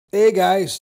Hey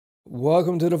guys,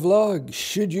 welcome to the vlog.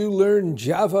 Should you learn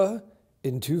Java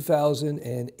in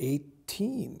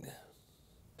 2018?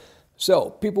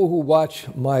 So, people who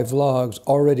watch my vlogs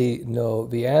already know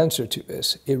the answer to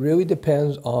this. It really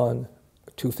depends on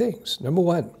two things. Number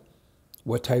one,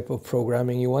 what type of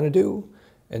programming you want to do.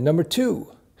 And number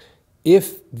two,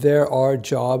 if there are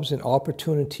jobs and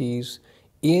opportunities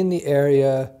in the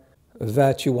area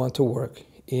that you want to work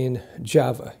in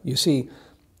Java. You see,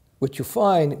 what you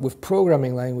find with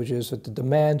programming languages is that the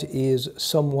demand is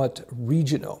somewhat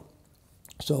regional.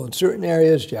 So in certain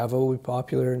areas, Java will be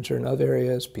popular. In certain other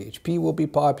areas, PHP will be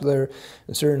popular.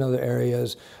 In certain other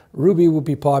areas, Ruby will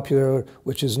be popular,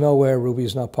 which is nowhere. Ruby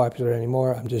is not popular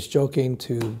anymore. I'm just joking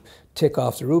to tick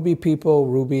off the Ruby people.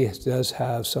 Ruby does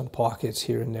have some pockets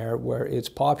here and there where it's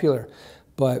popular,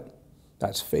 but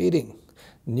that's fading.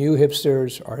 New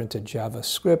hipsters are into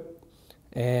JavaScript,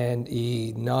 and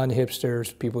the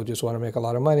non-hipsters, people who just want to make a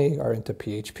lot of money, are into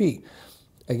PHP.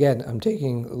 Again, I'm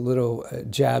taking little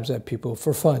jabs at people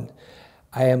for fun.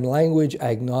 I am language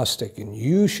agnostic, and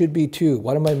you should be too.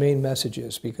 One of my main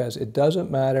messages, because it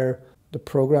doesn't matter the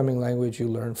programming language you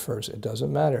learn first. It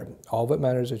doesn't matter. All that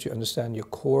matters is that you understand your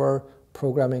core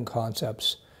programming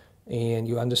concepts and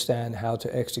you understand how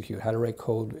to execute, how to write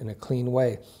code in a clean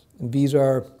way. And these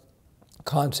are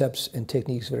concepts and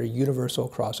techniques that are universal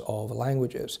across all the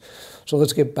languages. So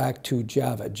let's get back to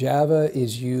Java. Java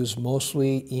is used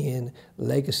mostly in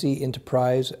legacy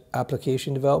enterprise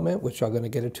application development, which I'm going to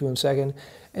get into in a second,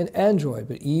 and Android.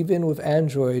 But even with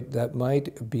Android, that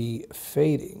might be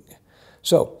fading.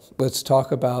 So let's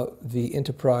talk about the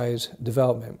enterprise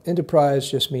development.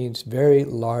 Enterprise just means very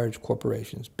large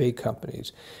corporations, big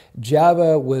companies.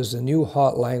 Java was the new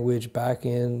hot language back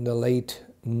in the late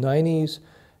 90s.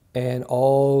 And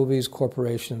all these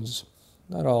corporations,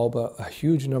 not all, but a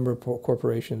huge number of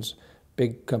corporations,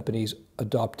 big companies,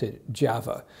 adopted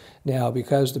Java. Now,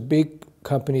 because the big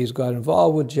companies got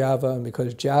involved with Java, and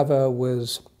because Java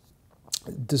was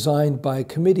designed by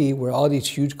committee, where all these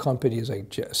huge companies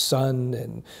like Sun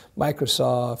and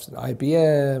Microsoft and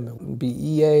IBM and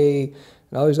BEA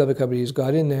and all these other companies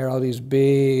got in there, all these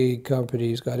big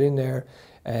companies got in there,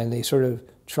 and they sort of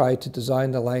tried to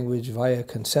design the language via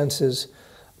consensus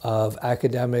of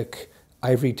academic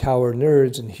ivory tower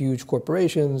nerds and huge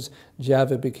corporations.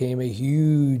 Java became a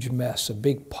huge mess, a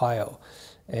big pile,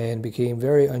 and became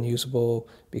very unusable,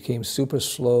 became super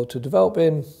slow to develop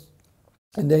in.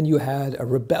 And then you had a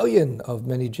rebellion of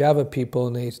many Java people,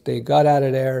 and they got out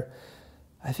of there.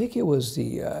 I think it was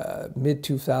the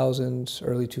mid-2000s,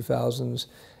 early 2000s,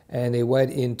 and they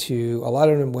went into, a lot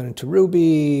of them went into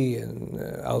Ruby and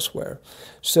elsewhere.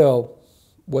 So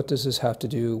what does this have to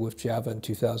do with Java in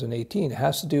 2018? It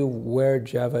has to do where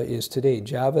Java is today.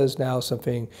 Java is now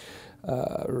something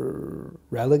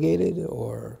relegated,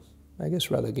 or I guess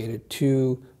relegated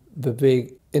to the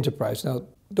big enterprise. Now,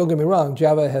 don't get me wrong,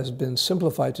 Java has been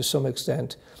simplified to some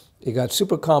extent. It got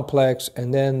super complex,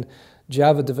 and then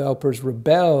Java developers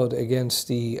rebelled against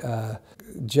the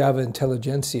Java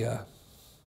intelligentsia.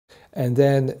 And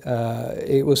then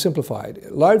it was simplified,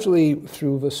 largely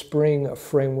through the Spring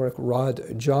framework.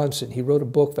 Rod Johnson, he wrote a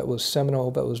book that was seminal,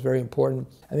 that was very important.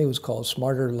 I think it was called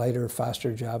Smarter, Lighter,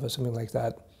 Faster Java, something like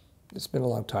that. It's been a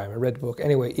long time. I read the book.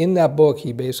 Anyway, in that book,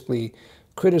 he basically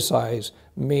criticized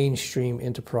mainstream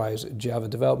enterprise Java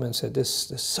development, said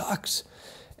this sucks.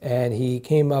 And he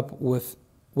came up with,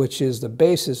 which is the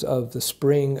basis of the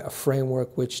Spring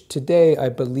framework, which today I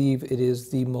believe it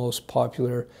is the most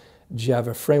popular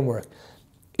Java framework.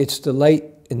 It's the light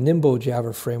and nimble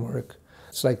Java framework.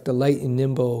 It's like the light and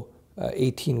nimble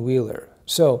 18-wheeler.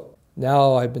 So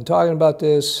now I've been talking about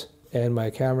this, and my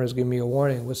camera's giving me a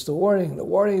warning. What's the warning? The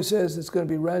warning says it's going to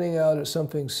be running out or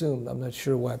something soon. I'm not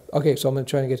sure what. Okay, so I'm going to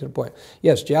try to get to the point.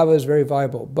 Yes, Java is very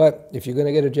viable, but if you're going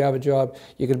to get a Java job,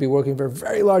 you're going to be working for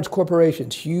very large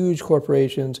corporations, huge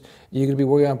corporations. You're going to be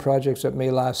working on projects that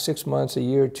may last 6 months, a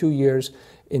year, 2 years,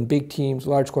 in big teams,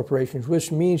 large corporations, which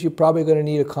means you're probably going to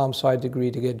need a comp sci degree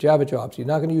to get Java jobs. You're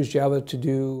not going to use Java to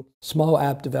do small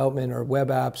app development or web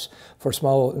apps for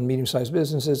small and medium-sized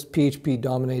businesses. PHP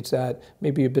dominates that.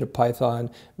 Maybe a bit of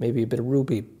Python, maybe a bit of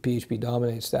Ruby. PHP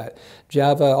dominates that.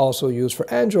 Java also used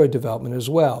for Android development as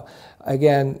well.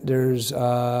 Again, there's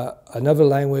another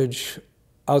language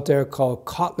out there called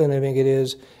Kotlin, I think it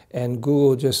is, and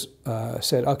Google just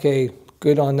said, okay,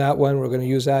 good on that one, we're going to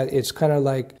use that. It's kind of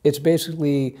like, it's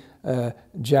basically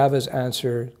Java's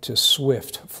answer to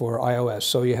Swift for iOS.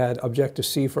 So you had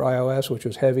Objective-C for iOS, which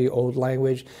was heavy, old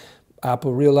language.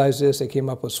 Apple realized this. They came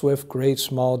up with Swift, great,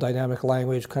 small, dynamic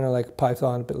language, kind of like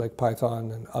Python, a bit like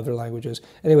Python and other languages.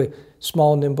 Anyway,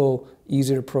 small, nimble,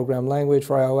 easy to program language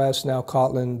for iOS. Now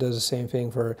Kotlin does the same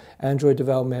thing for Android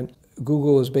development.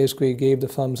 Google has basically gave the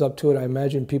thumbs up to it. I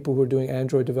imagine people who are doing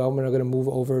Android development are going to move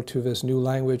over to this new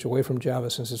language away from Java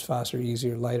since it's faster,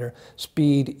 easier, lighter.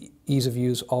 Speed, ease of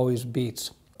use always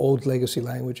beats old legacy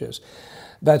languages.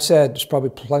 That said, there's probably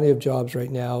plenty of jobs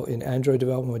right now in Android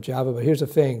development with Java, but here's the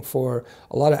thing. For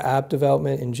a lot of app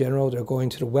development in general, they're going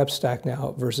to the web stack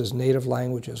now versus native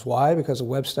languages. Why? Because the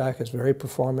web stack is very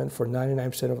performant for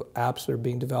 99% of apps that are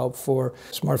being developed for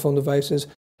smartphone devices.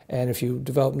 And if you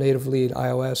develop natively in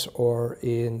iOS or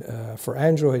for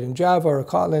Android in Java or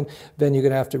Kotlin, then you're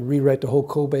going to have to rewrite the whole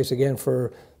code base again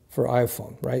for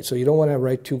iPhone, right? So you don't want to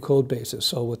write two code bases.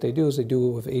 So what they do is they do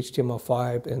it with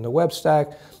HTML5 in the web stack,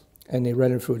 and they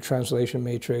run it through a translation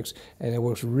matrix, and it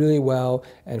works really well.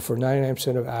 And for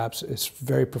 99% of apps, it's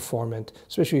very performant,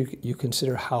 especially if you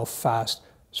consider how fast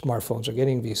smartphones are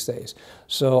getting these days.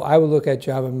 So I would look at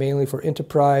Java mainly for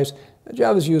enterprise.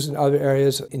 Java is used in other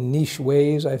areas in niche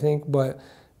ways, I think, but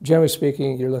generally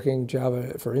speaking, you're looking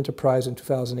Java for enterprise in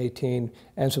 2018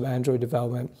 and some Android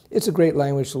development. It's a great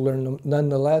language to learn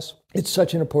nonetheless. It's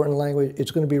such an important language.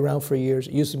 It's going to be around for years.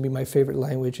 It used to be my favorite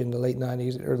language in the late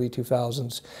 90s, early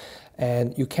 2000s.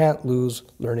 And you can't lose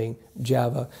learning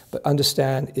Java. But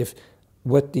understand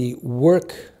what the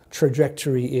work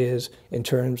trajectory is in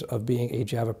terms of being a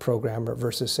Java programmer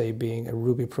versus, say, being a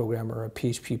Ruby programmer or a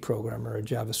PHP programmer or a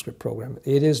JavaScript programmer.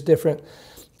 It is different,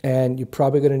 and you're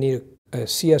probably going to need a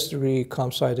CS degree,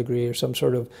 comp sci degree, or some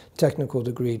sort of technical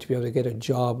degree to be able to get a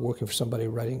job working for somebody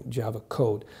writing Java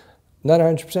code. Not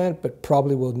 100%, but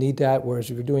probably will need that, whereas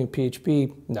if you're doing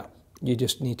PHP, no. You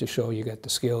just need to show you got the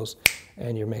skills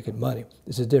and you're making money.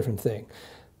 It's a different thing.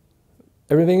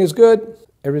 Everything is good.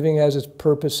 Everything has its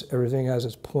purpose. Everything has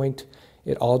its point.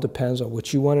 It all depends on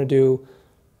what you want to do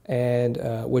and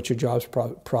what your jobs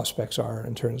prospects are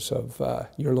in terms of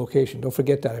your location. Don't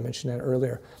forget that. I mentioned that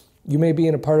earlier. You may be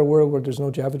in a part of the world where there's no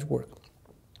Java work.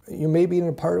 You may be in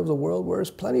a part of the world where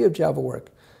there's plenty of Java work.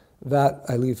 That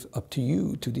I leave up to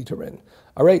you to determine.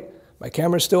 All right, my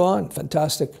camera's still on.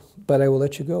 Fantastic. But I will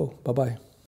let you go. Bye-bye.